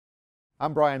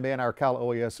I'm Brian Mann, our Cal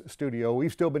OES studio.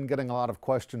 We've still been getting a lot of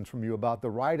questions from you about the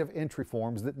right of entry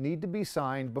forms that need to be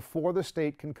signed before the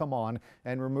state can come on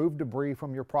and remove debris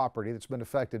from your property that's been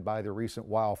affected by the recent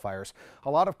wildfires. A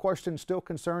lot of questions still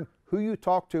concern who you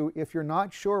talk to if you're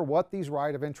not sure what these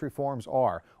right of entry forms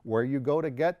are, where you go to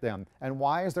get them, and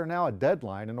why is there now a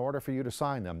deadline in order for you to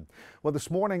sign them. Well, this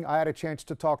morning I had a chance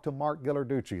to talk to Mark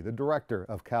Ghilarducci, the director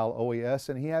of Cal OES,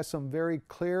 and he has some very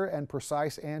clear and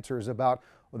precise answers about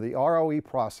the ROE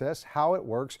process, how it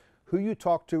works, who you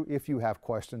talk to if you have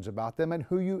questions about them, and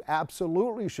who you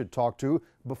absolutely should talk to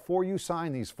before you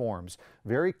sign these forms.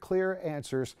 Very clear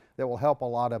answers that will help a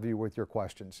lot of you with your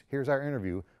questions. Here's our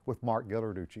interview with Mark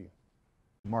Ghilarducci.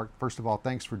 Mark, first of all,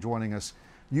 thanks for joining us.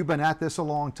 You've been at this a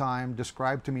long time.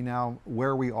 Describe to me now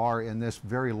where we are in this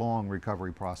very long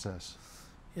recovery process.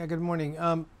 Yeah, good morning.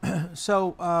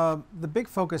 The big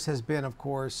focus has been, of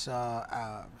course,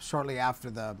 shortly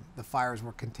after the fires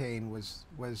were contained, was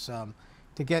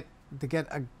to get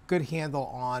a good handle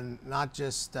on not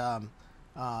just the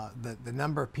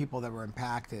number of people that were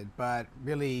impacted, but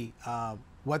really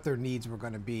what their needs were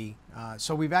going to be.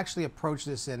 So we've actually approached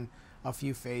this in a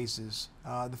few phases.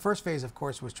 The first phase, of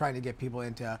course, was trying to get people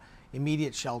into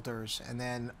immediate shelters, and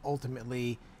then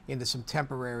ultimately into some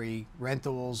temporary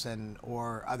rentals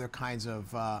or other kinds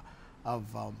of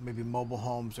maybe mobile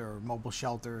homes or mobile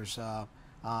shelters,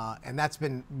 and that's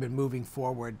been moving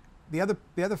forward. The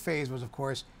other phase was, of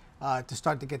course, to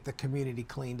start to get the community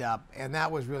cleaned up, and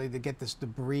that was really to get this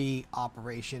debris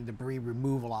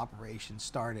removal operation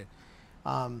started.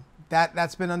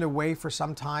 That's been underway for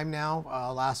some time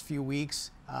now, last few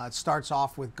weeks. It starts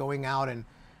off with going out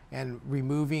and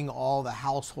removing all the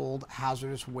household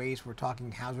hazardous waste. We're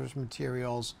talking hazardous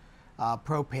materials,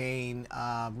 propane,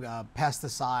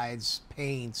 pesticides,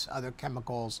 paints, other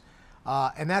chemicals.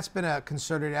 And that's been a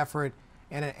concerted effort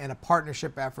and a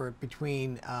partnership effort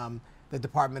between the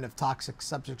Department of Toxic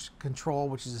Substance Control,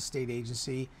 which is a state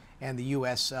agency, and the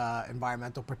U.S.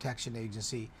 Environmental Protection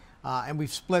Agency. And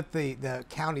we've split the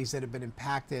counties that have been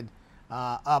impacted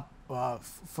up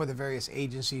for the various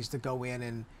agencies to go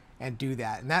in and do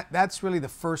that. And that's really the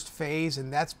first phase,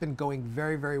 and that's been going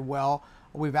very, very well.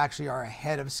 We've actually are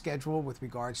ahead of schedule with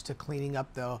regards to cleaning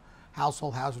up the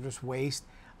household hazardous waste.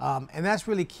 And that's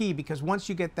really key, because once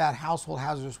you get that household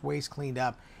hazardous waste cleaned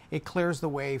up, it clears the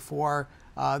way for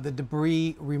the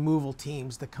debris removal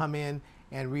teams to come in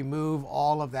and remove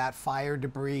all of that fire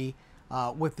debris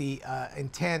with the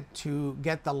intent to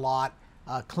get the lot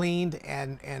cleaned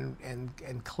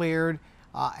and cleared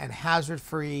and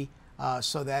hazard-free,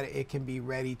 so that it can be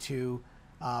ready to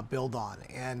build on.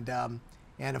 And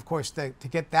of course, to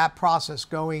get that process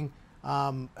going,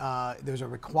 there's a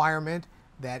requirement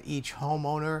that each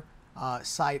homeowner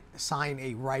sign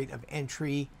a right of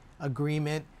entry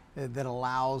agreement that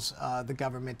allows the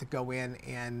government to go in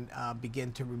and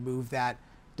begin to remove that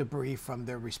debris from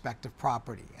their respective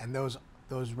property. And those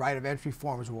right of entry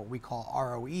forms, what we call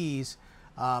ROEs,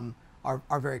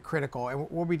 are very critical. And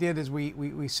what we did is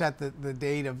we set the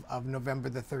date of November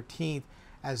the 13th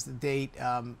as the date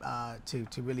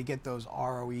to really get those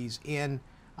ROEs in.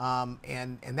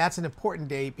 And that's an important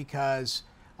date because,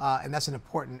 and that's an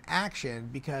important action,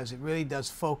 because it really does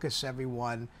focus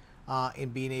everyone in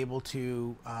being able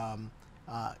to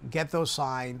get those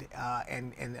signed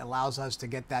and allows us to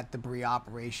get that debris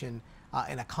operation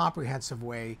in a comprehensive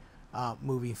way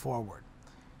moving forward.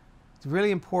 It's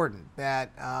really important that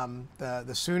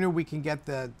the sooner we can get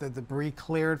the debris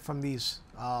cleared from these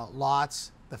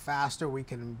lots, the faster we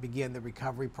can begin the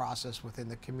recovery process within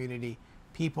the community.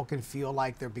 People can feel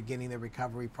like they're beginning the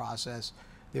recovery process.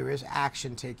 There is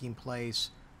action taking place.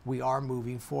 We are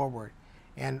moving forward.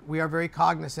 And we are very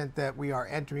cognizant that we are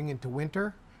entering into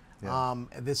winter. Yeah.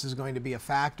 This is going to be a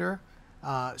factor.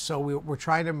 So we're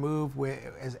trying to move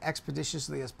as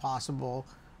expeditiously as possible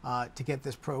to get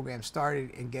this program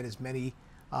started and get as many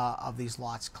of these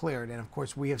lots cleared. And of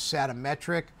course, we have set a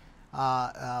metric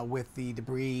with the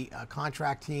debris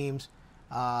contract teams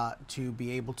to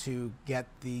be able to get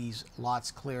these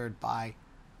lots cleared by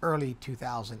early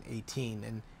 2018.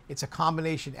 And it's a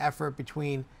combination effort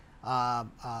between a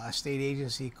state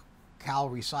agency, Cal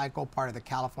Recycle, part of the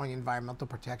California Environmental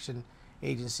Protection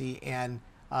Agency, and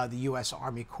the U.S.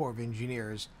 Army Corps of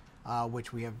Engineers,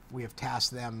 which we have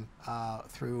tasked them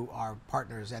through our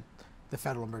partners at the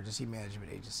Federal Emergency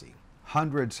Management Agency.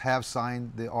 Hundreds have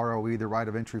signed the ROE, the right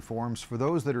of entry forms. For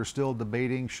those that are still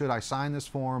debating, should I sign this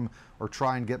form or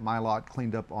try and get my lot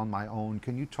cleaned up on my own,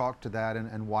 can you talk to that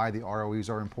and why the ROEs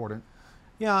are important?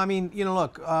 Yeah, I mean,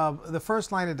 look, the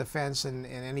first line of defense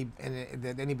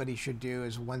that anybody should do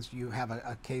is once you have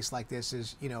a case like this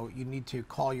is, you need to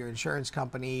call your insurance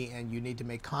company and you need to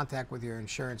make contact with your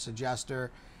insurance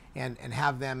adjuster and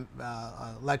have them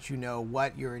let you know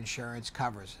what your insurance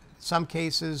covers. In some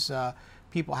cases,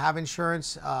 people have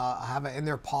insurance, have in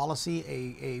their policy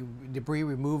a debris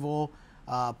removal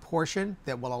portion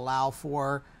that will allow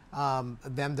for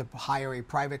them to hire a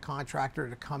private contractor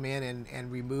to come in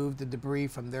and remove the debris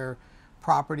from their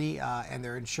property, and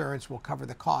their insurance will cover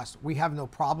the cost. We have no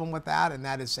problem with that, and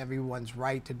that is everyone's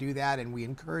right to do that, and we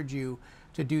encourage you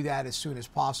to do that as soon as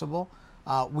possible.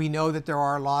 We know that there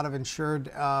are a lot of insured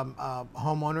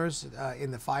homeowners in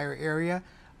the fire area,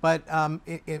 but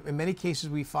in many cases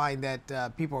we find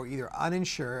that people are either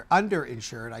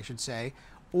underinsured, I should say,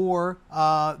 or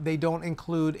they don't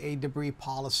include a debris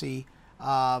policy,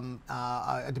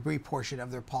 a debris portion of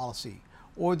their policy.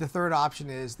 Or the third option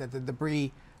is that the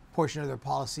debris portion of their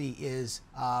policy is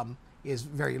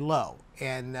very low,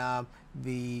 and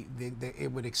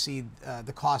it would exceed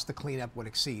the cost to clean up would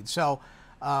exceed. So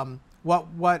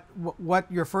what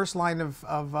your first line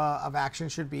of action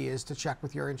should be is to check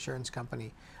with your insurance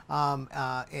company.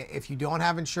 If you don't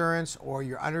have insurance, or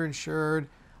you're underinsured,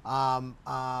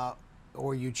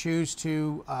 or you choose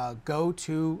to go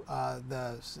to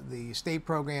the state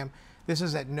program, this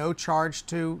is at no charge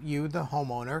to you, the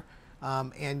homeowner,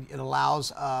 and it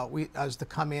allows us to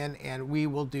come in and we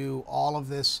will do all of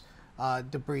this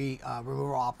debris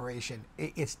removal operation.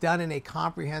 It's done in a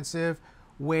comprehensive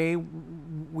way.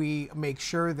 We make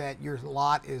sure that your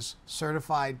lot is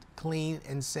certified clean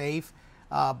and safe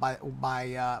by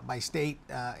state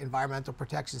environmental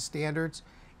protection standards.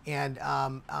 And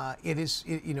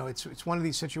it's one of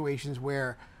these situations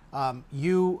where if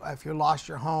you lost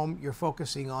your home, you're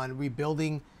focusing on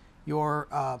rebuilding your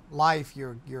life,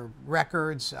 your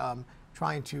records,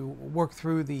 trying to work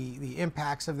through the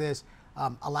impacts of this,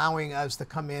 allowing us to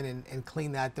come in and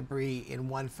clean that debris in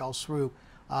one fell swoop.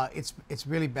 It's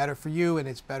really better for you, and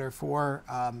it's better for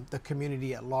the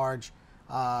community at large,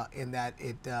 in that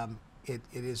it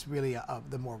is really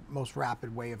the most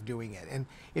rapid way of doing it. And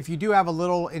if you do have a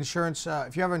little insurance,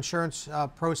 if you have insurance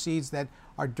proceeds that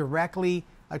are directly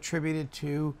attributed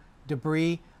to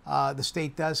debris, the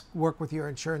state does work with your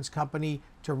insurance company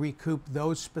to recoup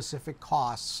those specific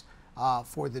costs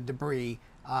for the debris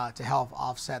to help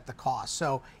offset the cost.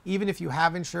 So even if you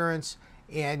have insurance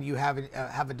and you have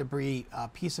a debris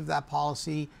piece of that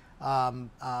policy,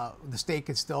 the state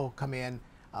can still come in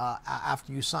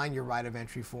after you sign your right of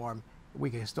entry form. We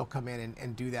can still come in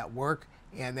and do that work,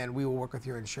 and then we will work with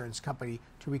your insurance company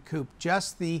to recoup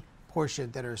just the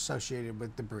portion that are associated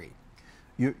with debris.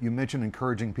 You mentioned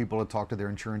encouraging people to talk to their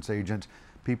insurance agent.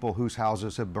 People whose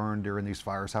houses have burned during these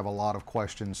fires have a lot of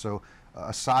questions. So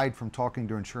aside from talking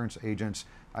to insurance agents,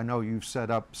 I know you've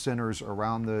set up centers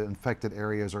around the infected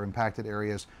areas or impacted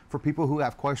areas for people who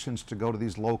have questions to go to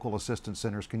these local assistance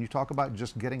centers. Can you talk about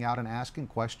just getting out and asking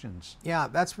questions? Yeah,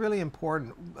 that's really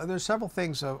important. There's several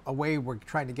things a way we're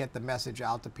trying to get the message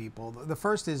out to people. The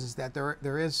first is that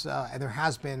there is and there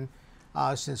has been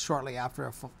since shortly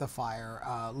after the fire,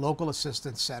 local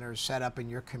assistance centers set up in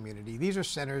your community. These are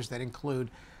centers that include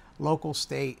local,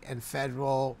 state, and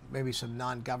federal, maybe some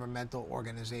non-governmental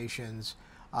organizations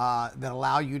that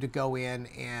allow you to go in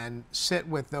and sit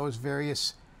with those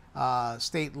various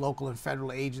state, local, and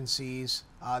federal agencies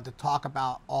to talk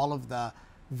about all of the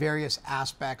various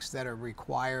aspects that are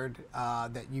required,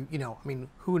 that I mean,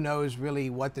 who knows really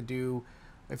what to do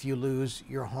if you lose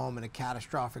your home in a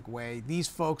catastrophic way. These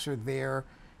folks are there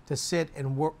to sit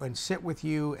and work and sit with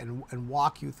you and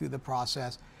walk you through the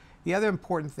process. The other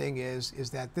important thing is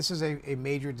that this is a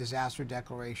major disaster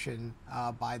declaration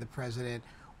by the president.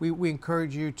 We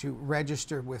encourage you to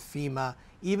register with FEMA.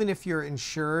 Even if you're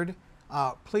insured,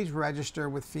 please register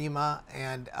with FEMA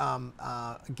and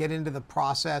get into the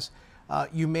process.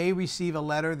 You may receive a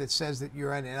letter that says that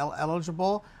you're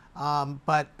ineligible,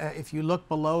 but if you look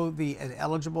below the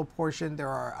eligible portion, there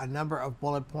are a number of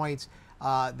bullet points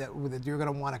that you're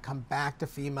going to want to come back to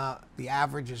FEMA. The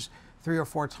average is 3 or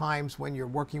 4 times when you're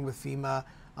working with FEMA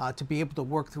to be able to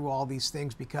work through all these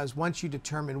things, because once you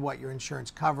determine what your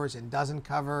insurance covers and doesn't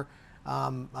cover,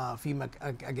 FEMA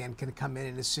again can come in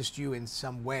and assist you in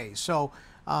some way. So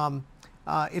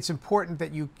it's important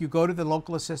that you go to the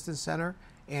local assistance center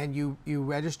and you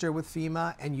register with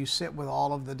FEMA and you sit with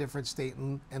all of the different state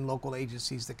and local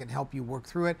agencies that can help you work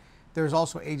through it. There's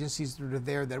also agencies that are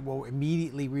there that will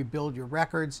immediately rebuild your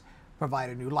records, provide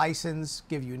a new license,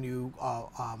 give you new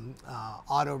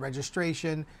auto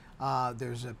registration.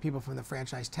 There's people from the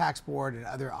Franchise Tax Board and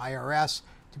other IRS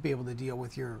to be able to deal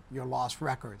with your lost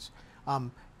records.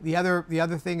 The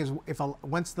other thing is,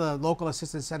 once the local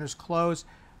assistance centers close,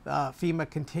 FEMA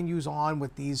continues on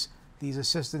with these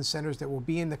assistance centers that will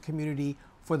be in the community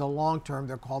for the long term.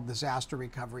 They're called disaster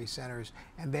recovery centers,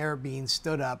 and they're being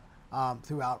stood up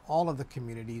throughout all of the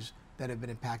communities that have been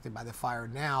impacted by the fire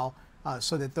now,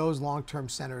 so that those long-term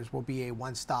centers will be a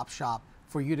one-stop shop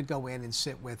for you to go in and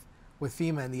sit with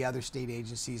FEMA and the other state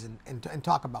agencies and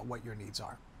talk about what your needs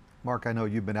are. Mark, I know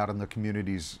you've been out in the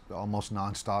communities almost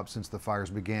nonstop since the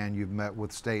fires began. You've met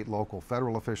with state, local,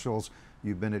 federal officials.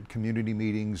 You've been at community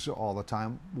meetings all the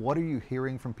time. What are you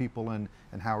hearing from people, and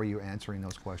how are you answering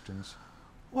those questions?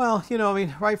 Well, I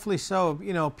mean, rightfully so.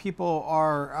 People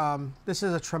are, this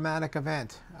is a traumatic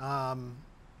event.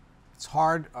 It's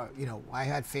hard. I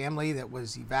had family that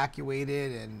was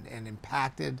evacuated and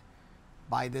impacted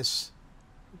by this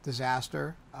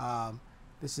disaster.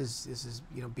 This is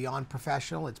beyond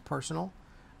professional. It's personal.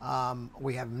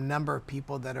 We have a number of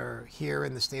people that are here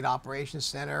in the State Operations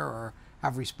Center or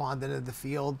have responded to the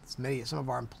field. Some of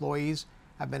our employees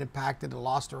have been impacted and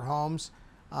lost their homes.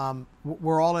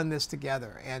 We're all in this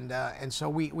together, and so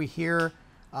we hear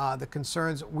the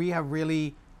concerns. We have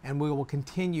really, and we will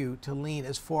continue to lean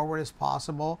as forward as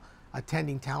possible,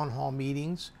 attending town hall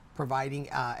meetings, providing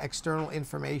external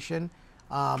information,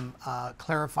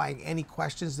 clarifying any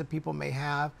questions that people may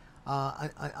have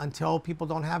until people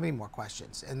don't have any more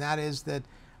questions. And that is that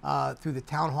through the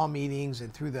town hall meetings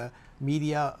and through the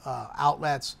media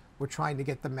outlets, we're trying to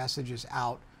get the messages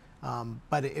out.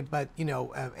 We're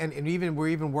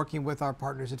even working with our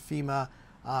partners at FEMA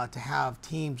to have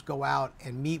teams go out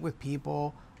and meet with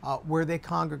people where they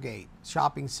congregate,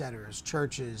 shopping centers,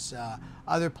 churches,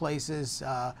 other places,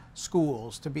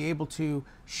 schools, to be able to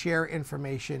share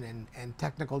information and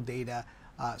technical data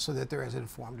so that they're as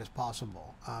informed as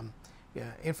possible.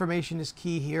 Information is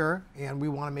key here, and we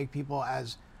want to make people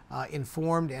as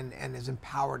informed and as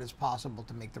empowered as possible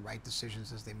to make the right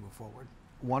decisions as they move forward.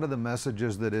 One of the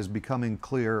messages that is becoming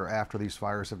clear after these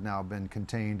fires have now been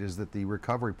contained is that the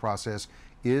recovery process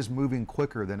is moving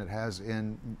quicker than it has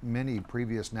in many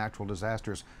previous natural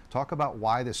disasters. Talk about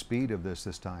why the speed of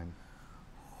this time.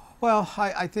 Well,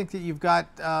 I think that you've got,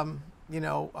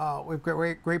 we've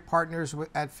got great partners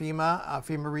at FEMA,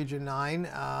 FEMA Region 9.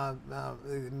 The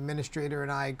administrator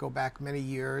and I go back many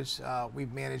years.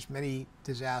 We've managed many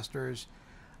disasters.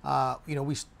 We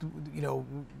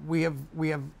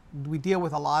deal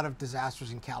with a lot of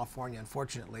disasters in California,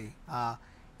 unfortunately. Kind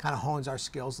of hones our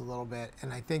skills a little bit,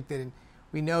 and I think that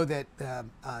we know that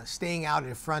staying out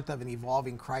in front of an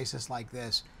evolving crisis like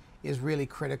this is really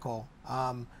critical.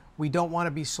 We don't want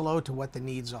to be slow to what the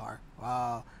needs are,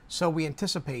 so we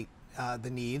anticipate the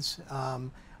needs.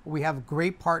 We have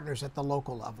great partners at the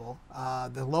local level,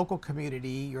 the local community,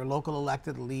 your local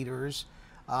elected leaders,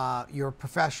 your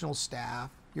professional staff,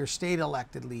 your state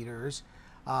elected leaders,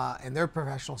 and their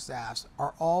professional staffs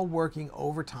are all working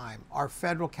overtime. Our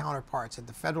federal counterparts and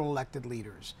the federal elected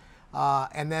leaders,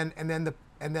 and then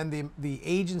the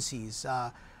agencies.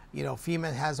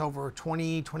 FEMA has over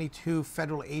 22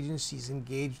 federal agencies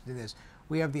engaged in this.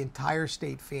 We have the entire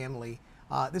state family.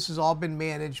 This has all been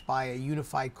managed by a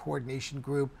unified coordination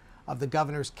group of the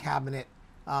governor's cabinet,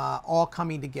 all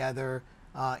coming together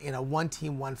in a one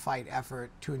team, one fight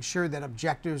effort to ensure that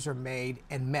objectives are made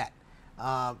and met.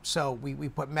 So we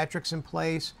put metrics in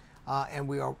place, and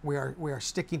we are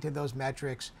sticking to those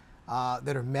metrics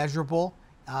that are measurable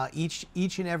each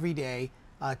and every day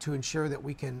to ensure that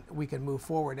we can move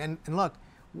forward. And look,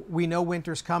 we know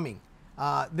winter's coming.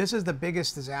 This is the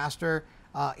biggest disaster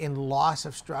in loss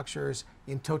of structures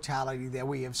in totality that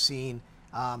we have seen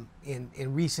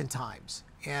in recent times.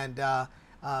 And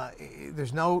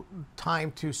there's no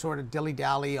time to sort of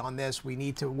dilly-dally on this. We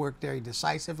need to work very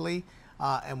decisively,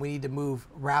 and we need to move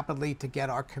rapidly to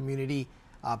get our community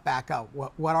back up.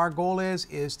 What our goal is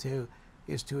to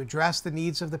address the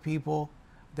needs of the people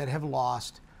that have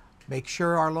lost, make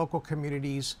sure our local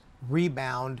communities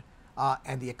rebound,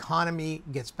 and the economy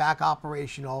gets back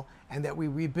operational, and that we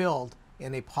rebuild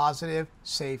in a positive,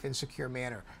 safe, and secure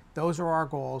manner. Those are our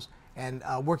goals, and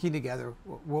working together,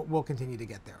 we'll continue to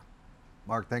get there.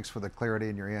 Mark, thanks for the clarity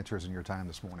in your answers and your time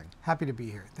this morning. Happy to be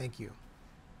here. Thank you.